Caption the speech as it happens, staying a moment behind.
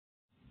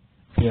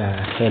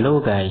Hello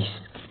guys.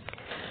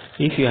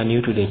 If you are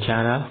new to the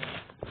channel,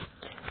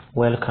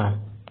 welcome.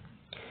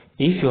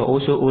 If you are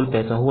also old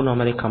person who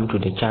normally come to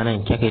the channel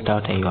and check it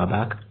out and you are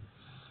back,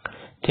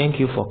 thank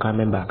you for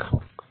coming back.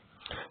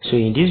 So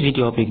in this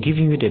video I'll be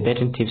giving you the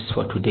betting tips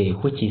for today,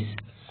 which is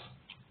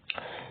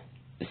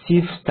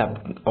 6th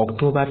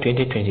October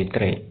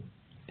 2023.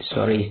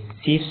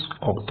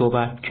 6th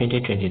October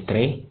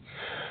 2023.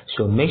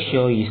 So make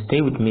sure you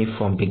stay with me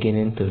from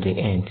beginning to the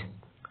end,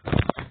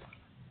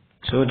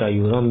 so that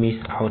you don't miss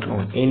out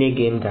on any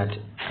game that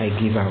I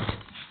give out.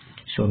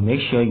 So make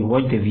sure you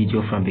watch the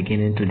video from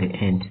beginning to the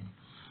end.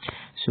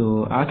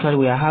 So actually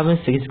we are having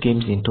 6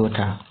 games in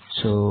total,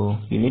 so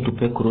you need to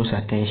pay close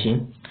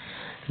attention.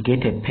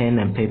 Get a pen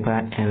and paper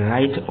and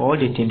write all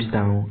the teams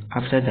down.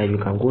 After that you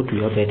can go to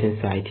your betting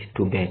site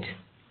to bet.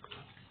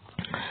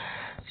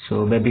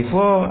 So but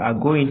before I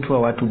go into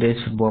our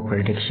today's football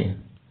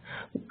prediction,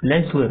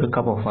 let's do a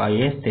recap of our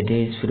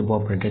yesterday's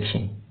football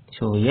prediction.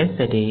 So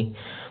yesterday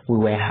we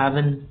were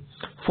having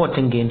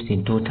 14 games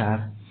in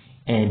total,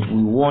 and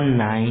we won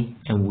 9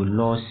 and we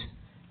lost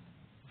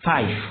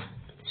 5.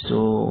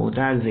 So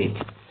that's it.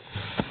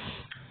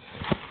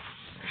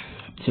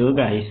 So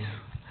guys,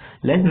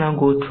 let's now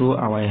go through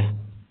our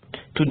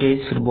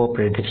today's football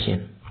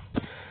prediction.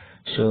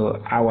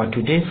 So our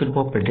today's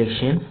football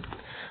prediction,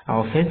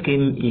 our first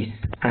game is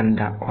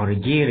under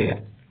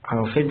Algeria.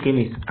 Our first game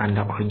is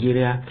under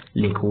Algeria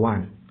League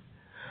 1,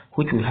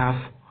 which we have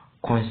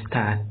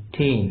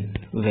Constantine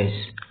vs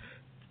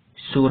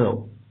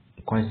Suro.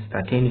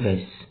 Constantine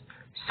vs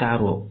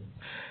Saro.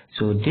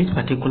 So this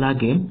particular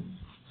game,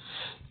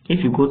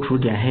 if you go through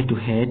their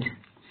head-to-head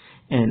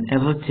and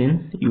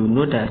everything, you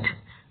know that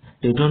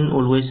they don't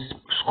always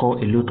score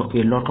a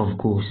lot of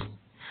goals.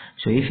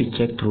 So if you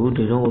check through,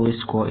 they don't always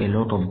score a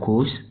lot of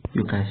goals.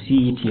 You can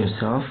see it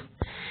yourself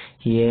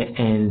here,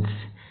 and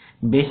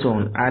based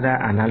on other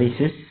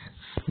analysis,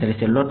 there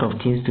is a lot of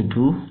things to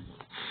do.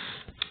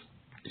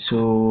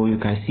 So you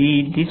can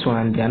see this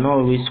one, they are not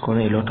always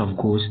scoring a lot of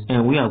goals,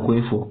 and we are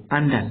going for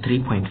under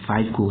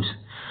 3.5 goals.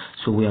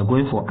 So we are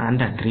going for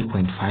under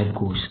 3.5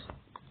 goals.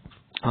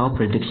 Our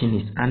prediction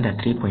is under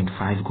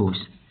 3.5 goals.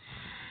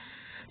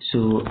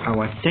 So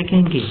our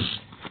second game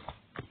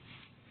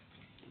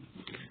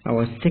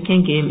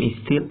is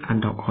still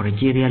under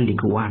Algeria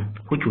League 1,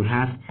 which we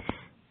have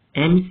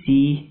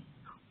MC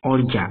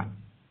Alger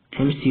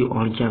vs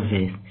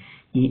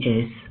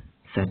ES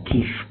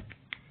Satif.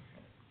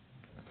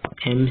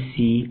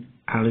 MC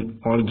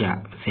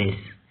Alger vs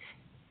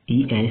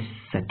ES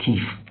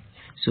Satif.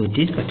 So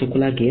this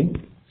particular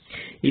game,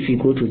 if you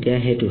go to their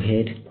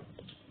head-to-head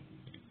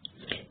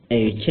and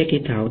you check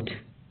it out,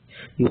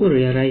 you will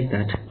realize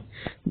that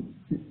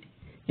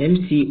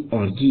MC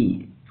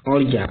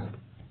Alger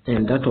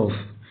and that of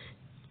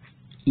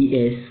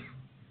ES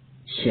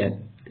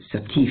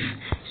Satif.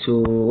 So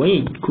when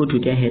you go to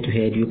their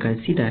head-to-head, you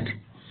can see that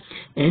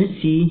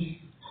MC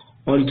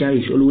Alger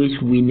is always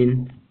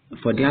winning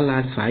for their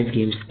last 5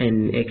 games,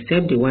 and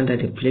except the one that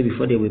they played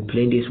before they were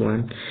playing this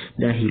one,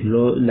 that he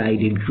lost, like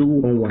they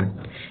drew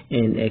 1-1,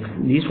 and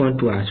this one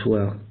too as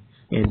well.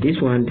 And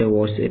this one there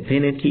was a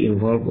penalty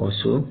involved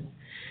also.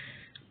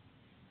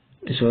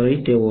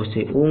 There was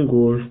a own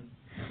goal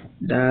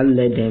that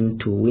led them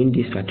to win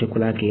this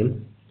particular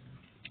game,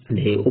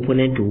 the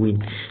opponent to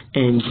win.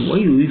 And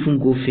when you even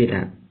go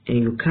further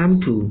and you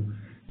come to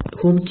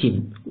home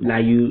team,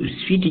 like you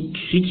switch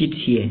it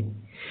here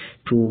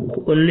to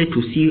only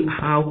to see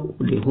how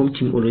the home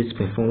team always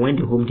perform when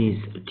the home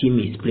team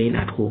is playing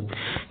at home,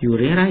 you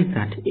realize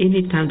that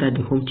any time that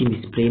the home team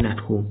is playing at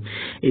home,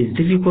 it's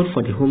difficult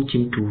for the home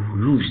team to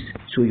lose.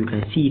 So you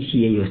can see it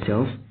here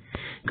yourself.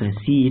 You can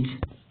see it.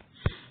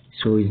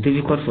 So it's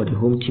difficult for the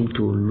home team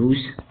to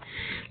lose.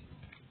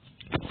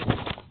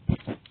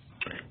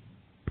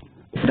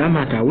 For that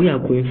matter, we are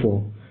going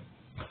for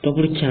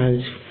double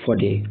chance for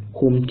the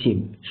home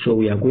team. So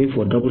we are going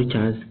for double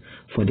chance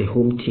for the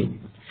home team.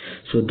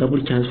 So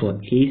double chance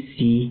for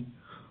AC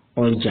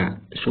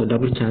Alger. So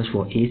double chance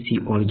for AC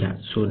Alger.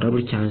 So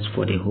double chance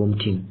for the home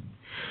team.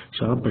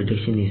 So our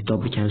prediction is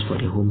double chance for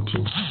the home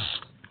team.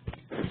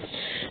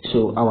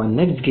 So our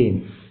next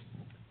game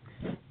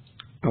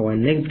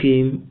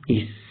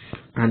is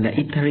under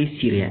Italy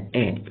Serie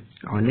A.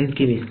 Our next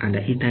game is under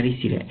Italy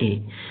Serie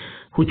A,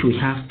 which we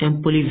have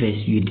Empoli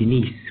vs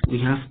Udinese. We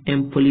have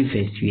Empoli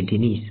vs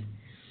Udinese.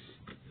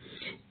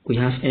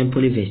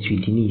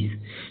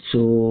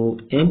 So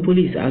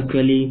Empoli is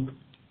actually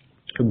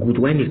good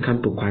when it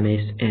comes to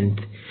corners,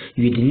 and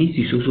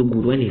Udinese is also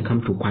good when it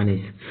comes to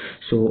corners.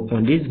 So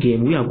on this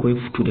game we are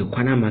going to the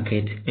corner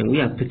market and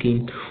we are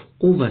picking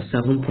over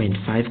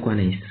 7.5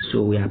 corners.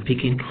 So we are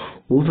picking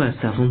over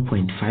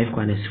 7.5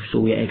 corners. So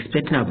we are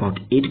expecting about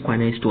 8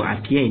 corners to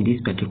appear in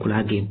this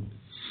particular game.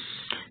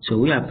 So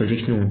we are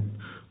predicting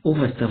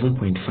over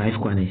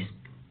 7.5 corners.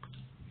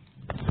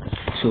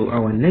 So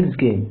our next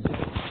game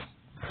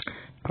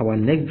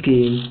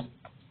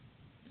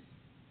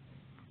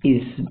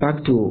is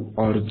back to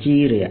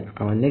Algeria.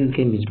 Our next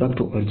game is back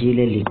to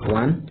Algeria League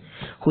 1,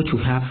 which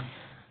we have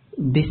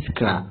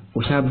Biskra.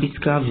 We have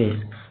Biskra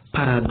vs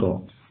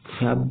Parador.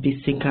 We have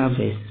Biskra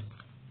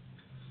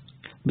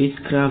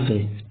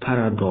vs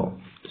Parador.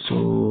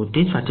 So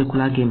this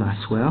particular game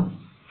as well,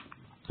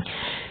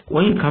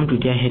 when you come to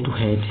their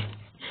head-to-head,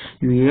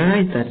 you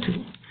realize that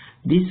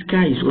this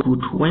guy is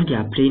good when they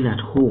are playing at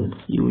home.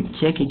 You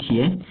check it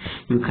here.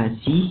 You can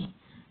see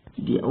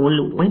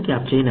when they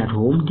are playing at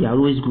home, they are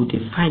always good.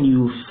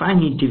 You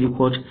find it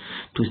difficult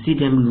to see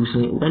them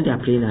losing when they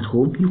are playing at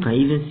home. You can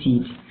even see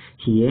it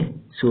here.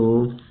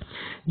 So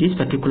this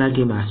particular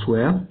game as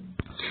well,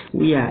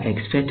 we are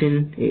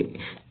expecting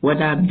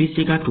whether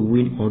Biskra to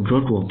win or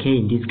draw to occur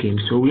in this game.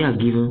 So we are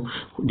giving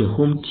the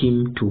home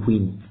team to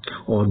win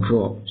or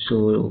draw.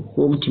 So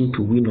home team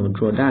to win or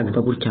draw, that's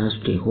double chance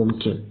to the home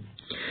team.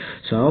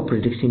 So our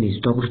prediction is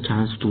double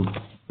chance to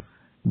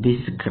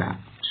Biskra.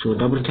 So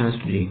double chance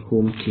to the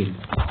home team.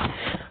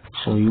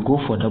 So you go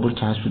for double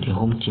chance to the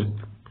home team.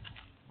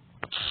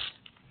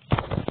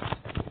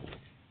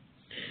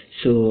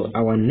 So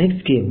our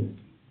next game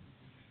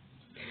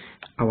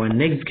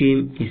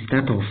is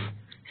that of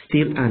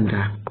still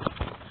under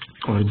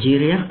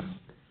Algeria,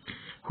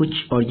 which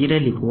Algeria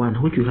League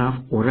 1, which you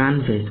have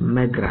Oran vs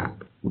Magra.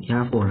 We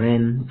have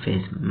Oran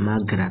vs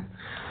Magra.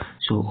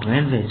 So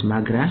Oran vs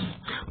Magra,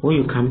 when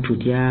you come to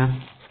their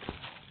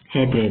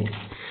head-to-head,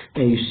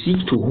 you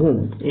switch to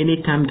home.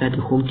 Anytime that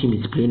the home team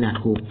is playing at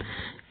home,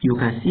 you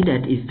can see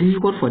that it's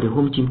difficult for the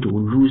home team to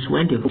lose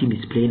when the home team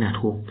is playing at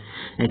home,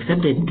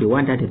 except that the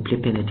one that they play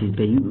penalties.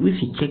 But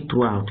if you check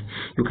throughout,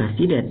 you can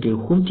see that the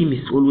home team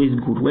is always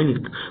good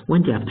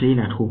when they are playing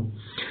at home.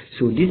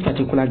 So this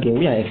particular game,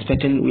 we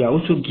are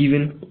also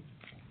giving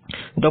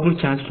double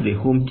chance to the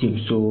home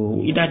team.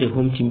 So either the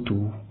home team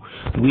to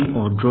win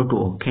or draw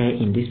to occur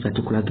in this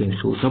particular game.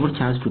 So double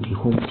chance to the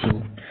home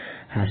team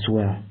as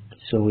well.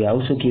 So we are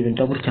also giving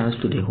double chance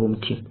to the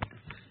home team.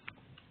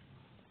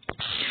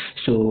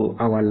 So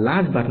our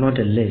last but not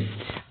the least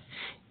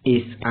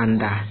is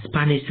under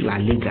Spanish La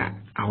Liga.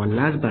 Our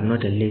last but not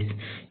the least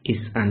is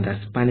under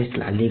Spanish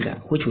La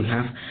Liga, which we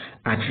have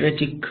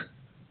Athletic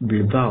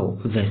Bilbao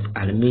vs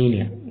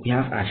Almeria. We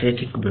have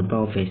Athletic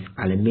Bilbao vs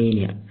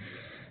Almeria.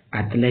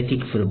 Athletic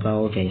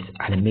Bilbao vs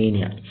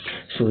Almeria.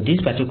 So this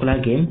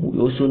particular game, we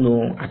also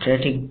know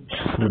Athletic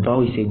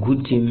Bilbao is a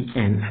good team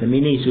and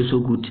Almeria is also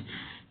good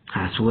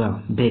as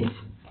well. But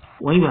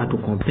when you are to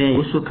compare,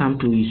 you also come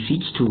to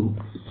switch to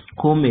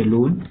home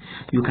alone.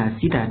 You can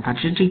see that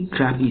Athletic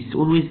Club is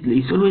always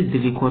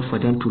difficult for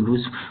them to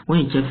lose. When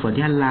you check for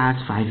their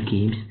last 5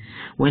 games,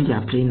 when they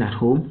are playing at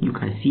home, you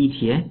can see it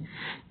here.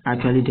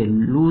 Actually, they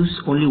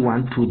lose only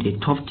 1 to the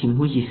top team,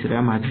 which is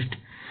Real Madrid.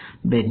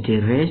 But the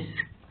rest,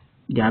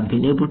 they have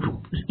been able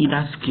to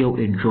either secure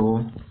a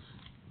draw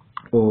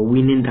or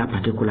winning that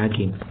particular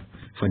game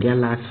for their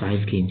last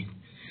 5 games.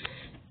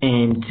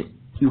 And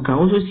you can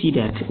also see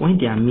that when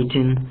they are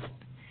meeting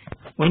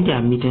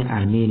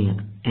Almeria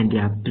and they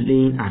are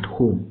playing at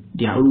home,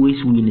 they are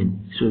always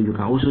winning. So you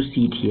can also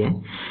see it here.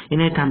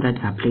 Anytime that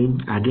they are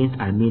playing against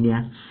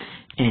Almeria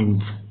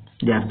and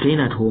they are playing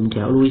at home, they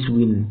are always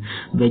winning.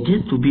 But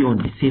just to be on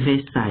the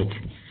safer side,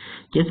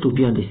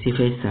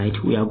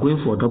 we are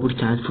going for double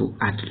chance to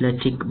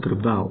Athletic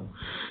Bilbao.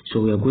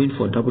 So we are going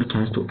for double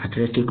chance to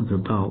Athletic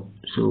Bilbao.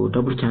 So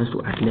double chance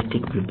to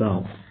Athletic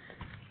Bilbao.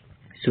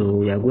 So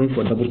we are going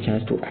for double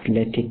chance to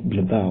Athletic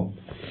Bilbao.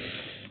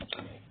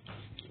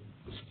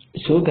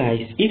 So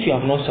guys, if you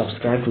have not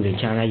subscribed to the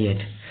channel yet,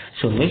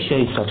 so make sure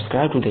you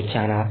subscribe to the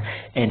channel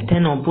and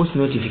turn on post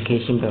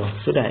notification bell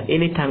so that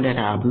anytime that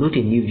I upload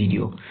a new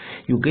video,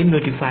 you get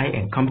notified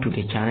and come to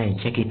the channel and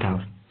check it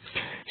out.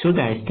 So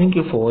guys, thank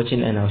you for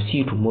watching and I'll see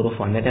you tomorrow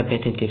for another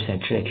betting tips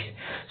and tricks.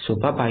 So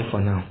bye bye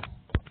for now.